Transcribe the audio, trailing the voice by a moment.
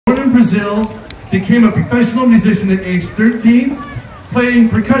Brazil, became a professional musician at age 13, playing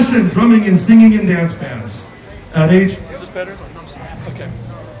percussion, drumming, and singing in dance bands. At age... Is this better? Okay.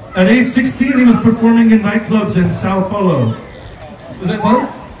 At age 16, he was performing in nightclubs in Sao Paulo. Was that fun?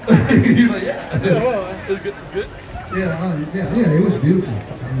 Yeah. It was good? Yeah, it was beautiful.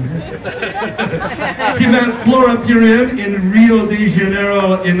 He met Flora Purim in Rio de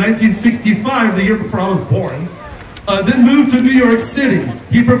Janeiro in 1965, the year before I was born. Then moved to New York City.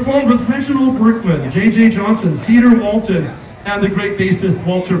 He performed with Reginald Berkman, J.J. Johnson, Cedar Walton, and the great bassist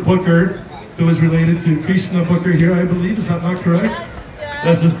Walter Booker, who is related to Krishna Booker here, I believe. Is that not correct?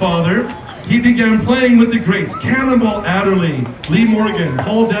 That's his father. He began playing with the greats, Cannonball Adderley, Lee Morgan,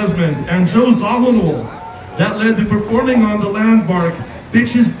 Paul Desmond, and Joe Zawinul. That led to performing on the landmark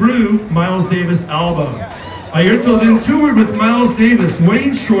Bitches Brew Miles Davis album. Airto then toured with Miles Davis,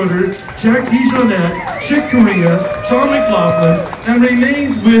 Wayne Shorter, Jack DeJohnette, Chick Corea, John McLaughlin, and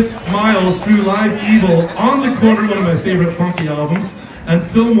remained with Miles through Live Evil, On the Corner, one of my favorite funky albums, and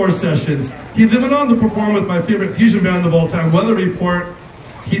Fillmore Sessions. He then went on to perform with my favorite fusion band of all time, Weather Report.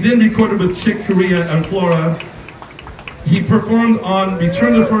 He then recorded with Chick Corea and Flora. He performed on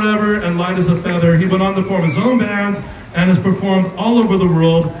Return to Forever and Light as a Feather. He went on to form his own band and has performed all over the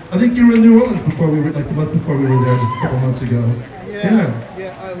world. I think you were in New Orleans before we were, like the month before we were there, just a couple months ago. Yeah,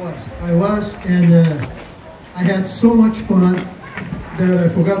 I was, and I had so much fun that I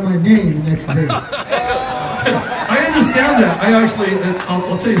forgot my name next day. I understand that. I actually,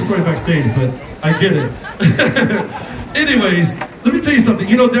 I'll tell you a story backstage, but I get it. Anyways, let me tell you something.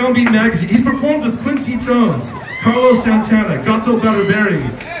 You know, Downbeat Magazine, he's performed with Quincy Jones, Carlos Santana, Gato Barbieri,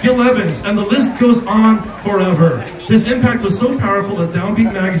 Gil Evans, and the list goes on forever. His impact was so powerful that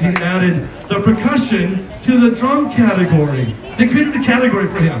Downbeat Magazine added the percussion to the drum category. They created a category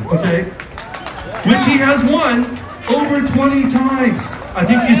for him, okay? Which he has won over 20 times. I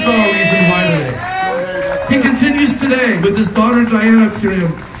think you saw a reason why today. He continues today with his daughter Diana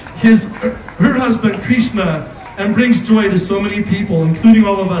Purim, her husband Krishna, and brings joy to so many people, including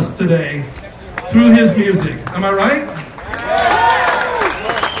all of us today, through his music. Am I right?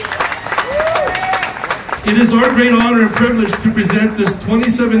 It is our great honor and privilege to present this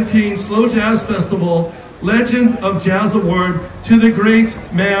 2017 Slow Jazz Festival Legend of Jazz Award to the great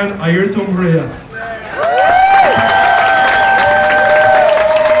man, Airto Moreira.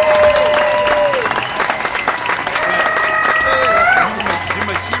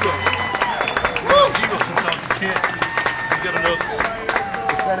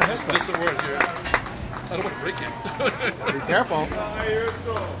 I don't want to break it. Be careful.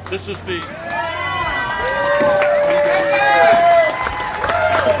 This is the...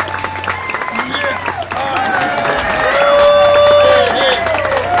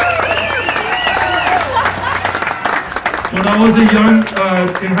 When I was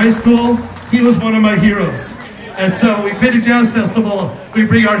in high school, he was one of my heroes. And so we create a jazz festival, we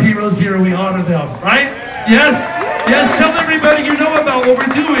bring our heroes here, we honor them, right? Yes? Yes, tell everybody you know about what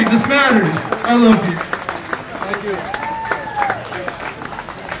we're doing. This matters. I love you. Thank you.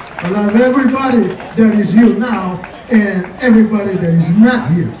 I love everybody that is here now and everybody that is not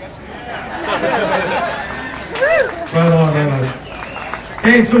here. Right on, right on.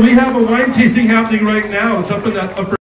 Hey, so we have a wine tasting happening right now. It's up in that upper